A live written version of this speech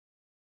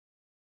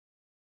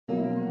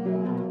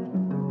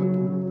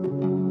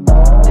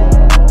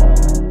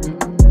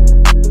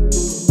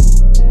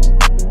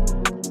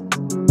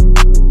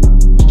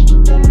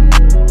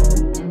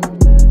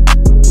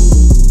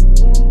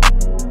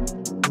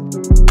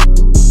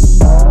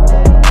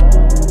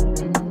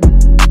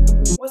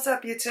What's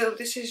up, YouTube?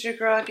 This is your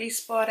girl D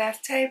Sport Ass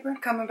Tabor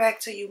coming back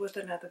to you with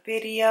another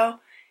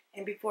video.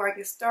 And before I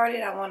get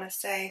started, I want to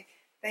say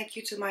thank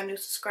you to my new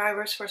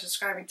subscribers for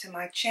subscribing to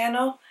my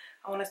channel.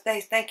 I want to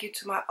say thank you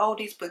to my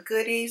oldies but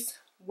goodies.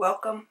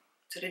 Welcome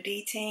to the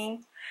D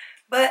team.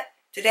 But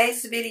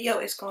today's video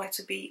is going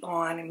to be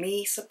on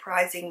me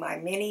surprising my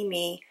mini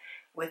me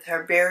with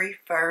her very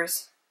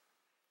first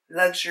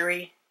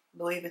luxury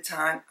Louis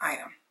Vuitton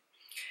item.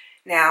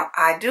 Now,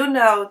 I do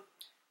know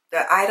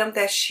the item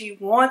that she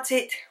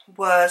wanted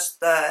was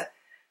the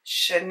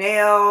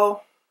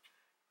Chanel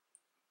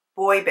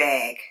boy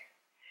bag,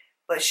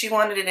 but she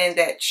wanted it in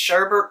that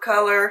sherbet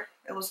color.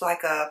 It was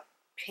like a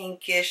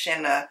pinkish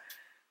and a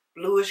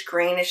bluish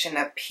greenish and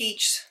a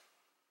peach.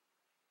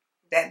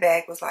 That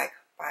bag was like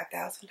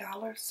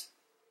 $5,000.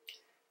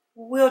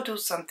 We'll do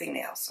something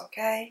else,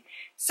 okay?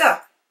 So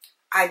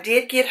I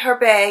did get her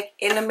bag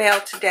in the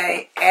mail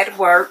today at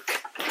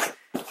work,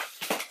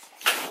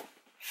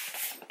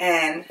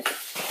 and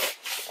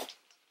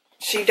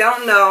she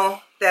don't know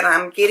that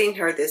I'm getting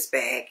her this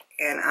bag,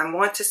 and I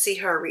want to see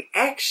her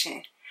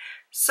reaction.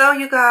 So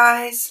you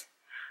guys,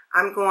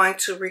 I'm going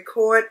to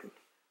record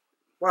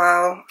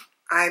while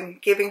I'm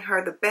giving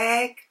her the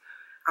bag.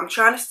 I'm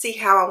trying to see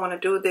how I want to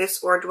do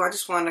this, or do I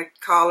just want to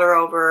call her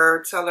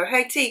over, tell her,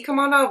 hey T, come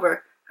on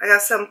over, I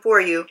got something for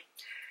you,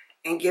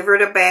 and give her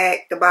the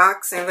bag, the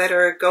box, and let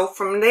her go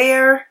from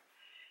there,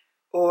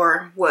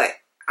 or what?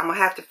 I'm gonna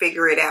have to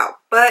figure it out.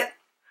 But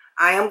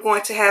I am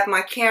going to have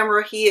my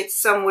camera hid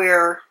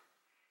somewhere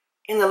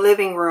in the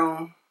living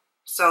room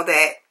so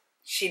that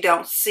she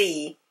don't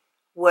see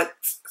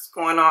what's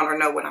going on or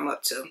know what I'm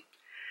up to.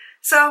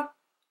 So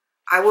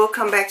I will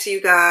come back to you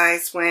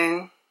guys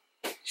when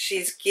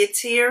she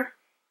gets here,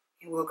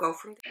 and we'll go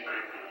from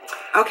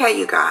there. Okay,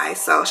 you guys,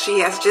 so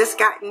she has just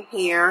gotten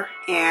here,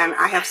 and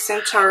I have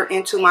sent her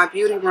into my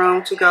beauty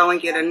room to go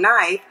and get a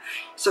knife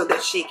so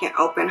that she can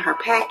open her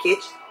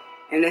package.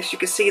 And as you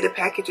can see, the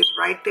package is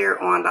right there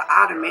on the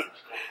ottoman.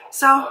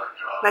 So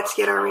let's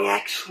get her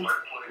reaction.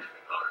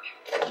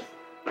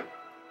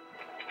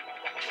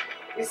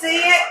 You see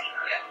it?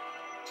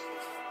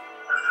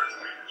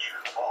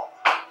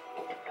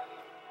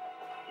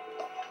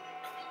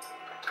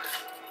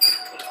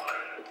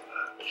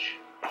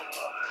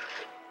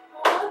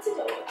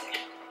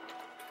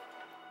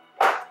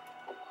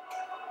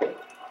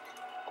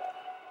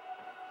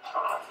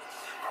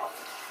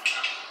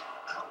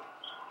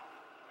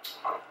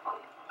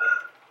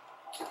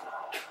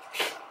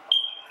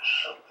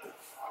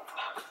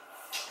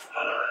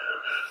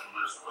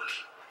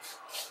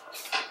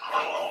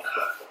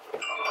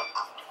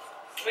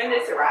 When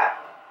did this arrive?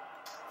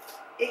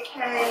 It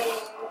came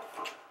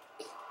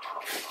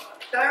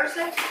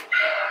Thursday.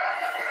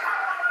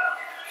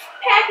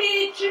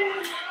 Package.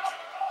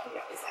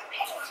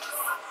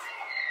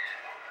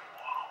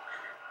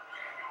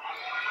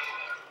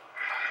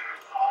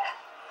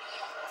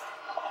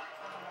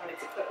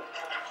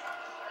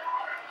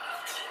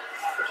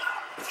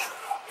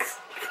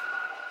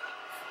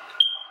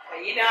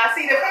 Well, you know, I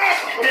see the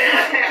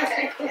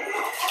package.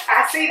 I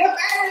see the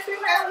package.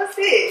 What's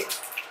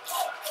this?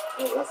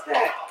 Ooh, what's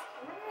that?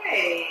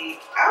 Hey,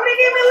 oh, they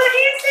gave me a little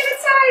hand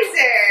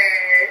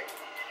sanitizer.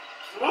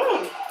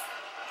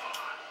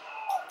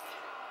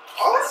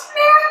 Oh,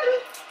 snap.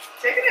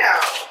 Check it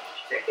out.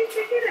 Check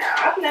it out.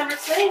 I've never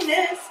seen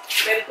this.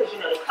 Maybe because, you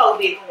know, the COVID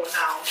going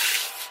on.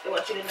 They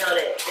want you to know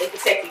that they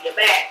protected your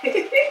back.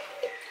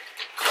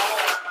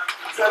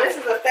 So this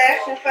is a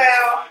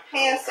Fashionphile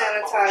hand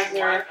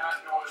sanitizer.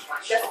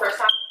 That's the first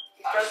time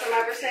I've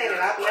ever seen it.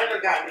 I've never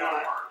gotten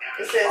one.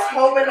 It says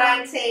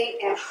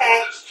COVID-19 and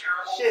packed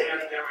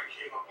shipment.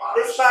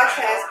 This box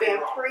has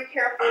been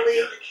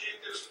pre-carefully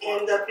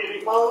in the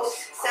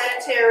most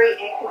sanitary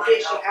and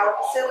condition. Our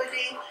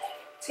facility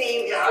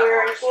team is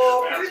wearing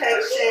full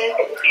protection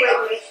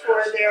equipment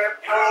for their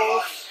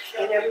own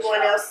and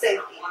everyone else's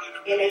safety.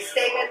 In a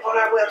statement on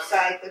our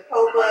website, the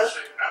COBA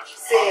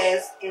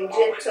says, in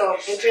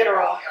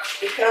general,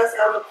 because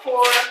of the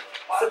poor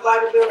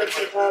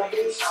survivability of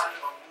these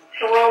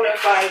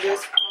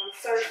coronavirus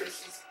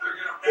surfaces,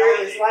 there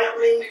is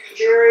likely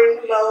very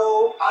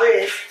low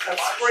risk of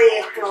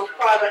spread from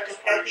product and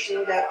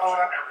packaging that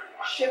are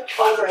shipped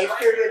over a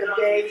period of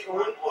days or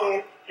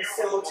weekend at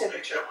similar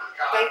temperature.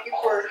 Thank you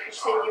for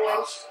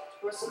continuing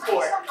your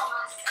support.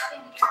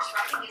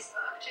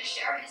 To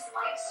share his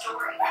life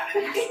story.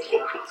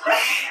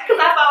 Because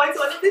I've always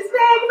wanted this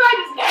bag, and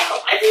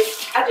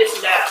I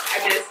just know.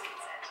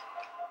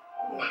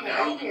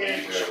 Okay,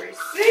 here's the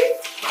receipt.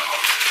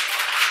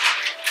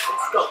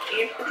 Let's go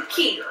in for the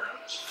key.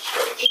 She's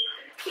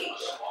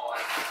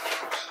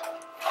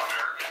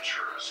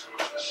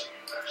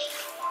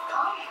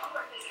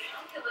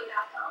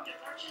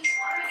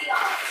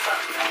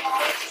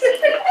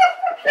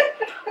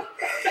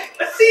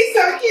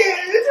so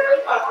cute.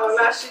 Oh,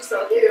 now she's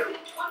so cute.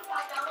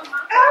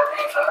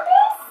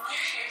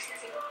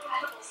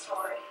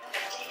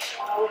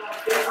 Oh my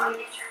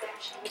goodness.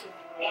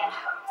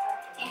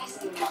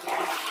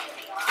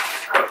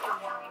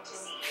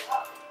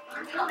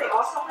 They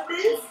also have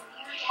this.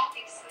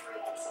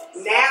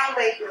 now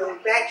they do.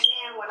 Back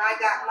then when I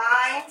got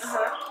mine,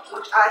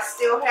 which I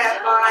still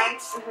have mine,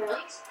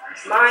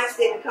 mine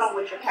didn't come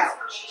with your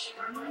pouch.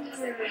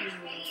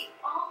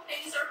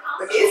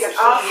 But you can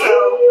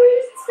also,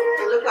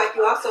 it looks like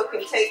you also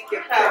can take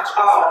your pouch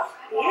off.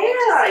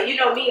 Yeah, you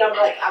know me,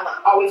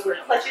 I always wear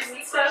clutches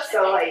and stuff,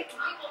 so like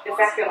the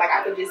fact that like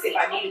I could just, if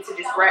I needed to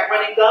just run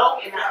and go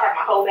and not have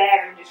my whole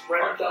bag and just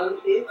run and go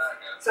with this.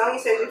 Sonya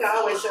says you can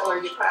always show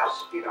her your pouch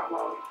if you don't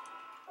want it.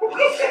 No.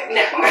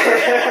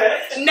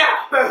 No.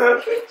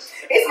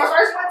 It's my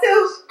first one too.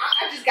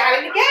 I just got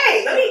in the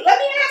game. Let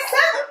me have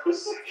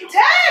some.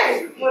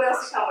 Dang. What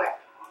else you come with?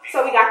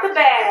 So we got the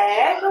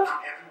bag.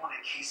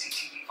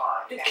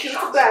 The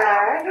cute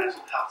bag.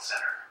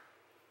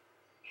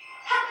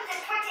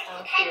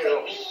 Oh,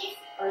 cute.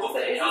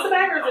 Is this a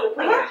bag or is it a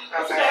cleaner?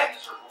 Okay.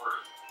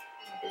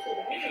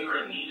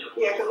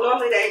 Yeah, because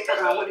normally they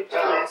what it do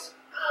is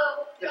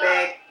the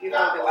bag, you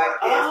hold it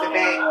like this, the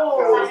bag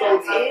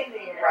goes in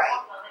there. Right.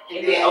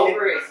 And then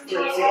over it.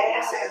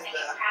 Yeah.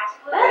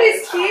 That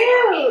is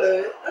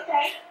cute.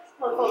 Okay.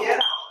 Yeah.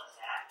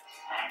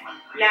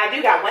 Now I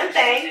do got one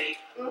thing.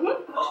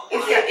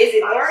 Is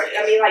it more?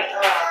 I mean, like,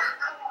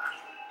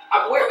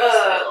 we're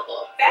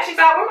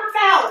Fashionphile. Where my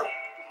foul?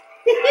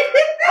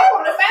 I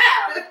want a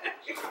foul.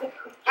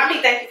 I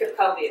mean, thank you for the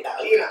COVID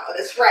though. You know,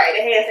 that's right.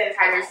 The hand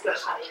sanitizer is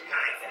such nice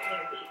and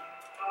handy.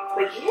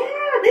 But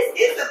yeah, this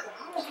is a.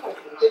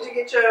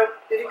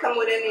 Did you come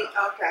with any?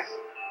 Okay.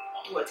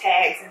 With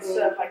tags and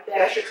stuff like that.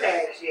 That's your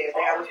tags. Yeah,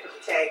 they always put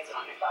the tags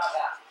on it.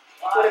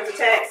 What does the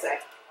tag say?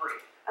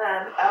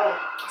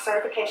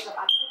 Certification of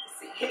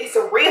authenticity. It's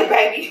a real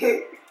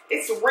baby.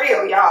 It's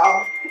real,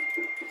 y'all.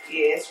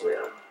 Yeah, it's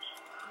real.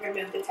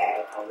 Remove the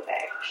tag on the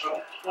back.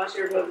 Once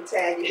you remove the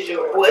tag, it's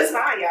yours. Well, it's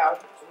mine, y'all.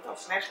 So we're gonna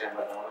snatch that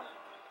mother on.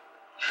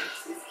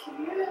 This is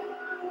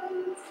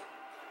cute.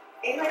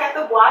 And I got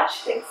the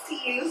watch thanks to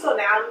you, so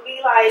now it'll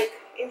be like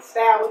in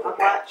style with the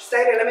watch.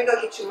 Stay there. Let me go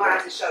get you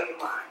mine to show you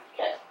mine.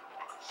 Okay.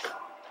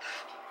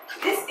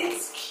 This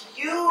is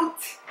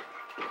cute.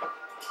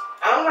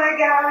 Oh my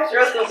gosh.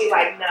 Girl's gonna be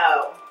like,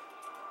 no.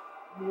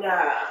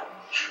 No.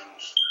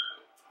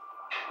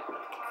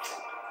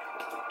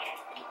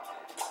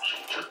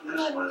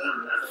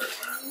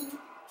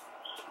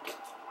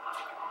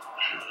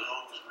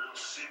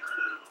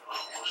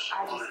 I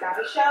just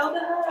gotta show the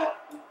hook.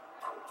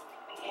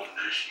 One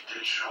day she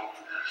did show me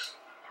this.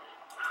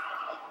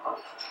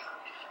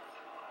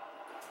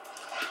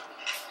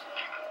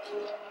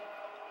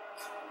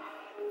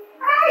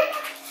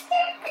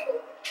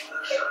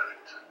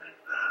 Decided to make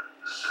that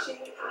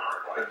decision for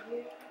her life.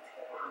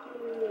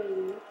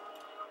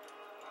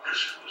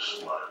 Guess it was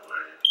my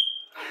way.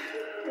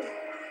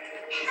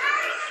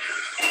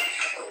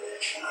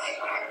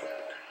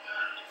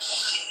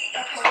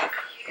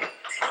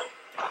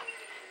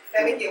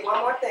 Let me get one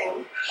more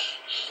thing.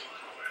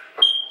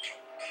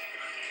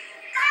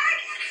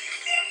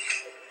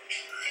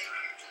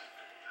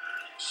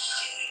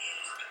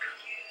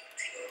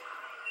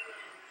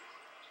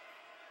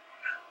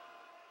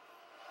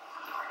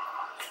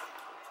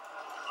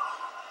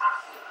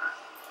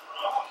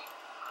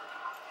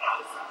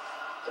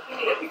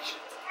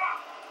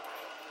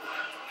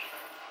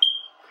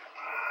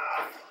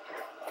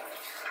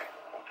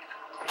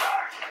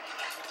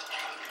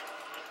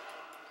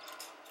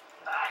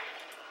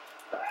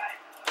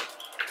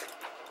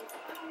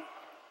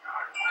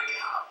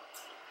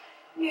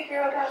 Your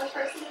girl got a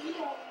person in the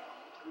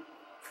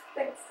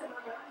thanks to my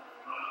mom.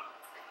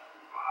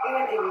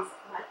 And it was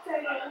my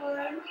favorite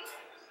one.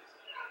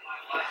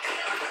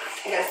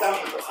 Yeah, so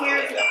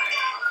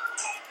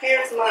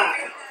here's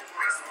mine.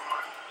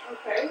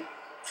 Okay.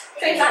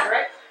 Same size,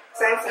 right?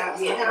 Same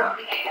size, yeah.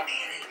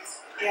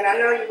 And I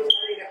know you was going to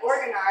need an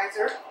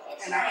organizer,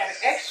 and I had an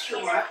extra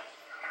one.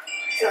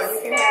 So you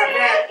can have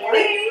that one.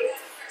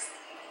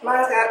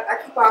 Mine's got, I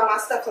keep all my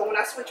stuff, so when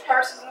I switch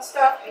purses and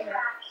stuff,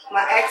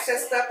 my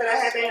access stuff that I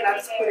have in it, I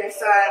just put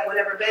inside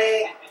whatever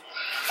bag.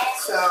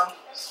 So,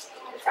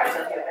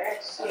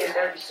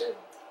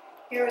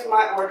 here's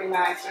my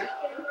organizer.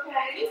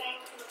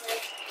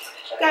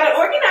 Got an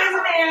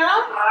organizer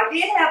now. I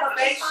did have a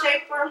base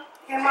shaper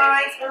in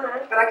mine,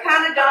 but I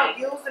kind of don't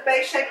use the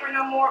base shaper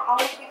no more,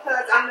 only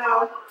because I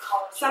know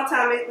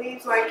sometimes it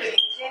leaves like the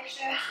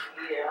injections.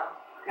 Yeah.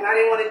 And I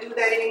didn't want to do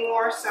that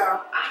anymore, so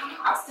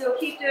I still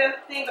keep the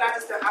thing, but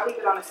I leave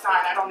it on the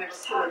side. I don't ever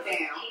pull it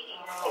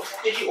down.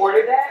 Did you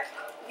order that?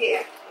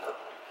 Yeah,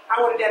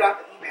 I ordered that off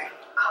of eBay.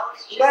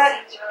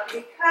 But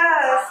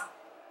because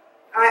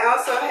I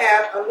also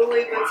have a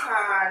Louis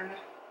Vuitton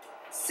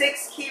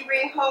 6 key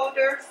ring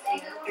holder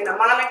and a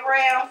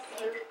monogram,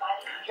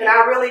 and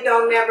I really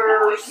don't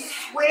never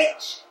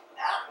switch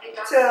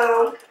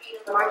to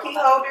my key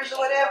holders or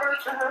whatever.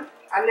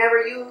 I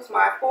never use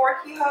my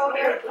 4 key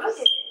holder.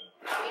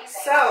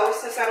 So,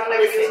 since I don't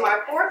ever use my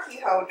 4 key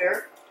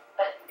holder,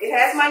 it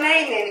has my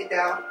name in it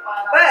though.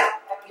 But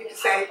you can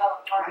say,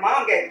 my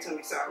mom gave it to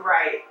me, so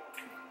Right.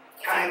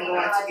 I'm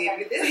going to give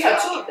you this. So you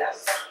have 2 of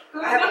those.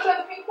 I have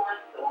the pink one?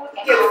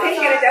 Yeah, the pink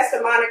in it, that's the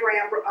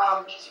monogram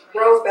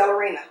Rose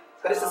Ballerina.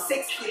 But it's a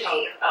 6-key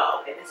holder.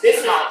 Oh, okay. This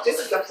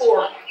is the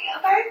 4.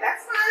 Okay,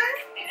 that's fine.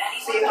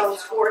 See, it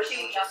holds 4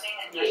 keys.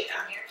 Yeah.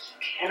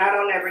 And I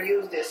don't ever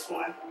use this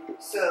one.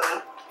 So,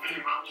 You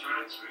can have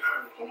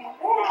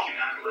that.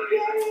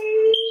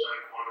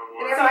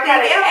 and So I got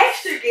an everything else.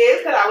 extra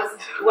gift because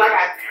I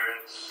got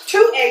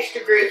 2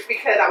 extra gifts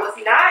because I was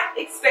not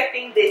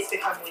expecting this to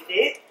come with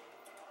it.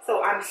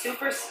 So I'm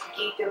super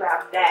geeked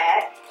about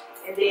that.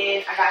 And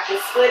then I got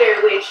this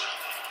splitter, which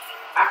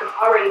I can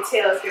already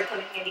tell it's gonna come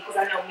in handy because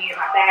I know me and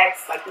my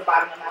bags, like the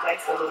bottom of my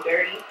bag's a little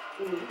dirty.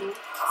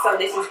 So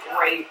this is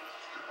great.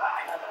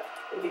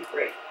 It'll be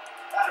great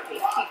for me.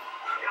 Keep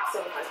so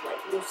much like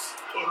loose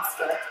and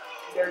stuff,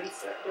 dirty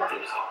stuff.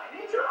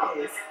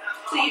 Yes.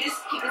 So you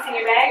just keep this in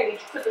your bag, or did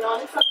you put it on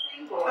in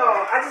something? Or?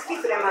 Oh, I just keep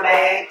it in my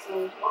bag.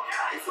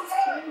 This is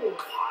cute.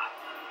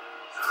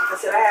 Like I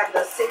said, I have the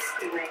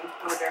 6-key ring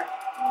holder.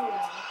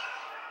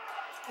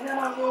 And I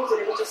don't use it.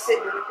 It was just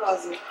sitting in the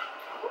closet.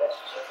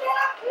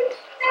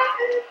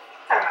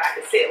 I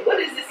could say, what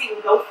does this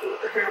even go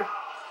for?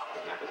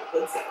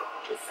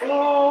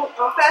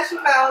 On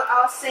Fashionphile,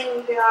 I'll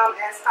sing them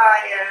as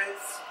high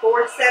as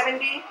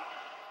 $4.70,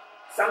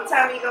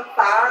 sometimes even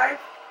 $5.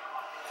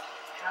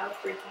 How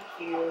freaking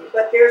cute.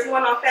 But there's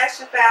one on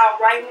Fashionphile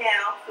right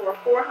now for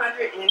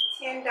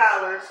 $410.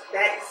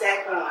 That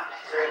exact one.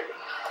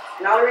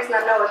 And the only reason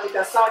I know is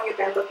because Sonia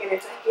been looking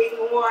into getting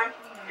one,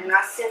 and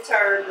I sent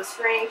her the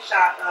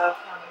screenshot of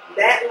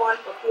that one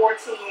for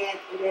 $410,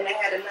 and then they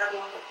had another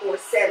one for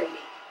 $470,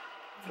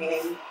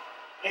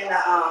 and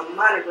the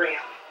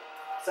monogram.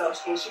 So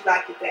and she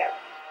liked it that way.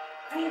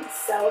 I am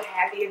so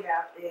happy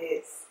about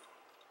this.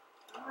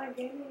 Oh my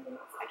goodness!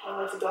 I can't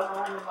wait to go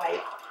home and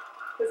like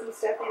put some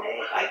stuff in it,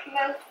 like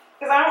because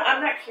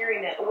I'm not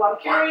carrying it. Well, I'm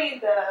carrying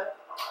the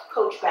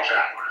Coach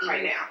backpack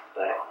right now,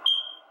 but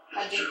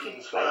I do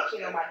keep like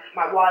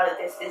my wallet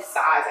that's this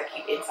size. I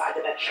keep inside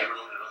the backpack.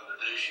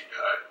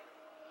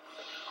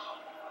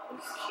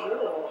 It's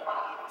cute.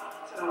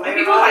 So Do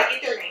people like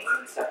get their names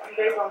and stuff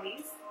engraved on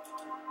these?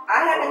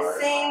 I haven't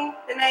seen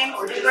the names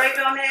engraved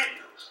on it,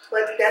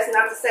 but that's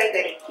not to say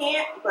that it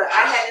can't. But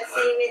I haven't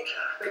seen it.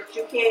 But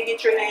you can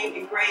get your name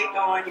engraved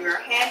on your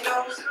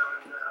handles.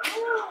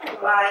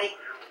 Like,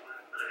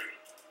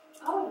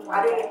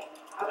 I didn't.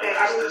 Okay,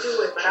 I didn't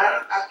do it, but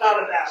I thought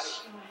about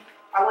it.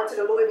 I went to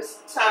the Louis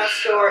Vuitton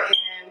store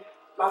in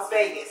Las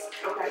Vegas.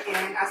 Okay,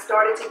 and I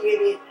started to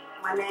get it.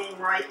 My name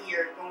right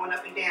here, going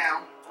up and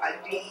down,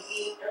 like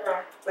DEE,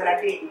 but I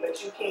didn't.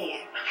 But you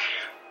can.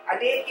 I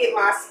did get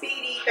my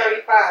Speedy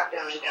 35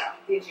 done, though.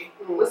 Did you?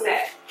 What's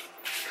that?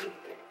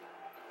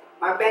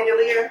 My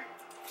bandolier,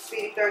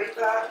 Speedy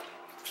 35.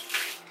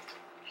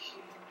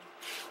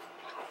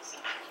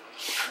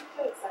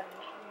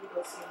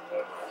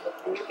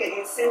 And you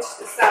can cinch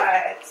the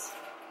sides.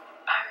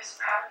 I was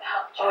proud to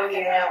help Jack Oh and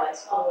yeah,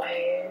 Alice while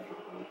they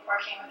man.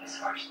 working with his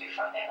horse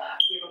before they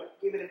left.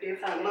 Give it a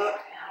different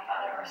look. And I got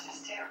other horses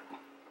too.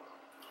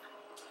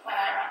 When I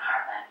run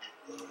Heartland,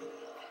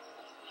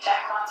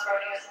 Jack wants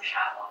rodeos and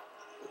travel.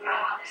 I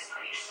want this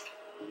place.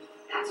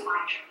 That's my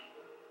dream.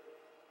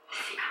 The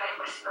secret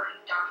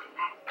whispering dark at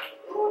night.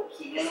 Oh,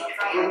 cute.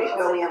 Let me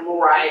go in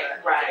more. Right.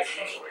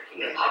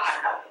 Yeah.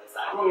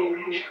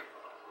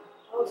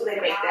 Oh, so they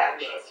make that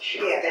look.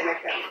 Yeah, they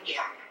make that look.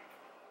 Yeah.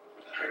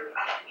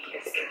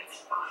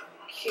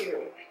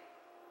 Cute.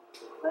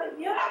 But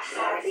yeah,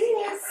 that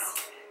is.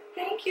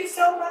 Thank you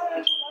so much. I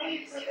love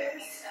you for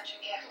this.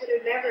 I would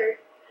have never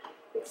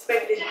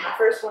expected my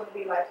first one to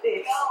be like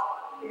this.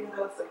 Even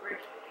though it's a great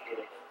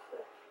one.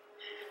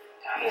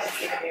 I was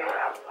giving me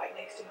around like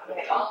next to my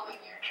bed. Following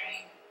your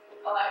dream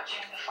allowed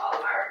June to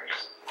follow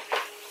hers.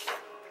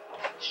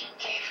 He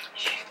gave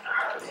June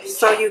hers.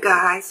 So you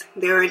guys,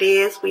 there it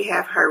is. We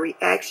have her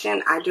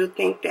reaction. I do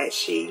think that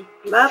she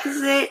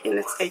loves it and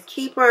it's a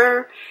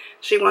keeper.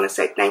 She want to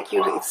say thank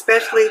you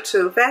especially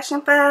to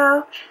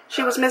Fashionphile.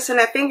 She was missing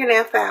that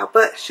fingernail file,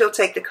 but she'll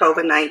take the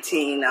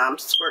COVID-19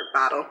 squirt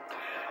bottle.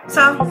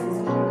 So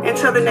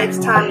until the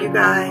next time, you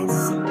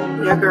guys,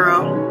 your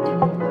girl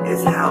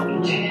is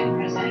out.